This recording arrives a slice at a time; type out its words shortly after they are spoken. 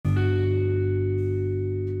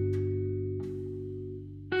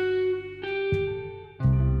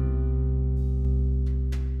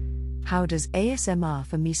How does ASMR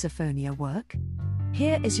for misophonia work?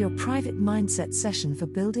 Here is your private mindset session for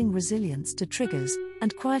building resilience to triggers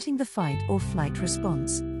and quieting the fight or flight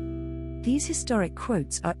response. These historic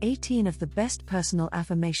quotes are 18 of the best personal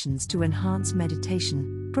affirmations to enhance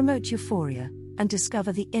meditation, promote euphoria, and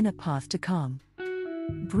discover the inner path to calm.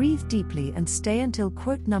 Breathe deeply and stay until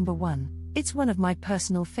quote number 1. It's one of my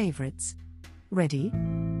personal favorites. Ready?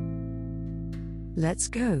 Let's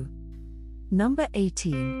go. Number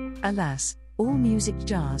 18. Alas, all music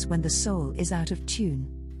jars when the soul is out of tune.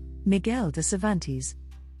 Miguel de Cervantes.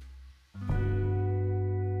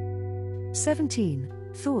 17.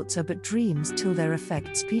 Thoughts are but dreams till their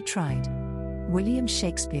effects be tried. William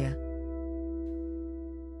Shakespeare.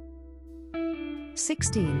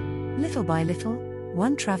 16. Little by little,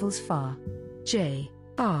 one travels far.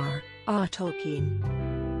 J.R.R.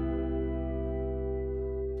 Tolkien.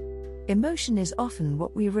 Emotion is often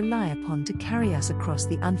what we rely upon to carry us across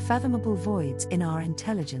the unfathomable voids in our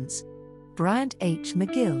intelligence. Bryant H.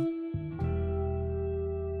 McGill.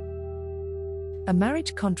 A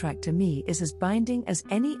marriage contract to me is as binding as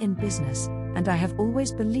any in business, and I have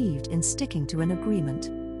always believed in sticking to an agreement.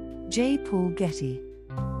 J. Paul Getty.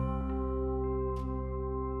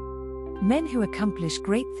 Men who accomplish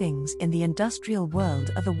great things in the industrial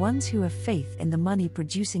world are the ones who have faith in the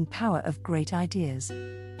money-producing power of great ideas.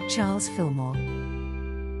 Charles Fillmore.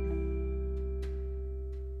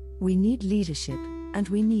 We need leadership, and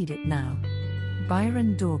we need it now.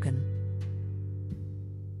 Byron Dorgan.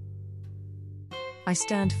 I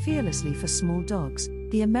stand fearlessly for small dogs,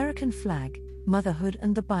 the American flag, motherhood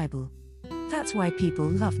and the Bible. That's why people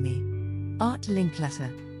love me. Art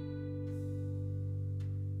Linkletter.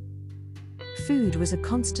 Food was a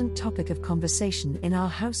constant topic of conversation in our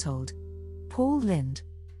household. Paul Lind.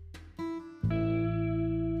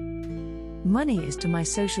 Money is to my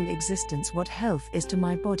social existence what health is to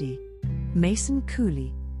my body. Mason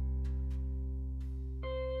Cooley.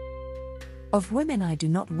 Of women I do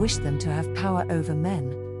not wish them to have power over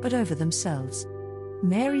men, but over themselves.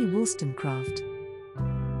 Mary Wollstonecraft.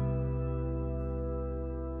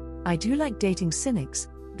 I do like dating cynics,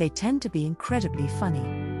 they tend to be incredibly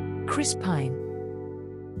funny. Chris Pine.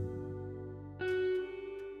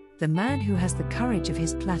 The man who has the courage of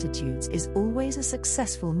his platitudes is always a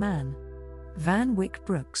successful man. Van Wyck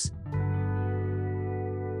Brooks.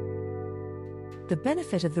 The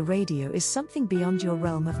benefit of the radio is something beyond your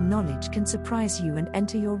realm of knowledge can surprise you and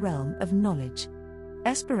enter your realm of knowledge.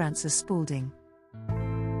 Esperanza Spalding.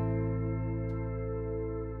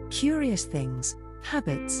 Curious things,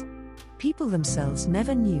 habits. People themselves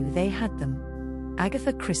never knew they had them.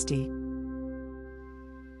 Agatha Christie.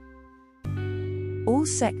 All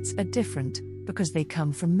sects are different, because they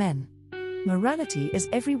come from men. Morality is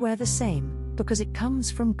everywhere the same, because it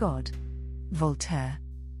comes from God. Voltaire.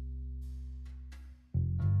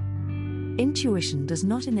 Intuition does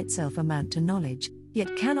not in itself amount to knowledge,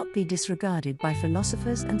 yet cannot be disregarded by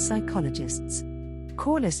philosophers and psychologists.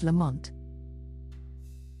 Corliss Lamont.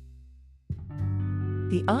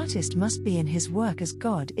 The artist must be in his work as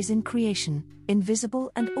God is in creation,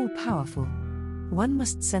 invisible and all-powerful. One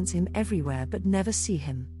must sense him everywhere but never see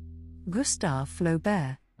him. Gustave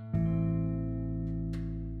Flaubert.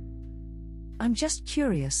 I'm just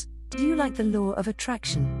curious, do you like the law of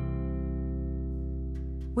attraction?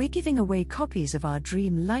 We're giving away copies of our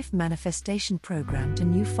Dream Life Manifestation program to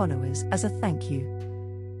new followers as a thank you.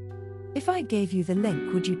 If I gave you the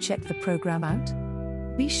link, would you check the program out?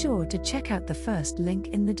 Be sure to check out the first link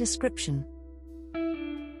in the description.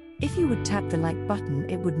 If you would tap the like button,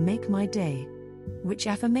 it would make my day. Which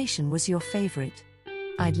affirmation was your favorite?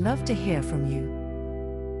 I'd love to hear from you.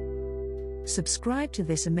 Subscribe to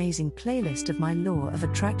this amazing playlist of my Law of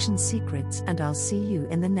Attraction secrets, and I'll see you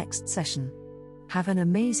in the next session. Have an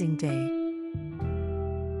amazing day.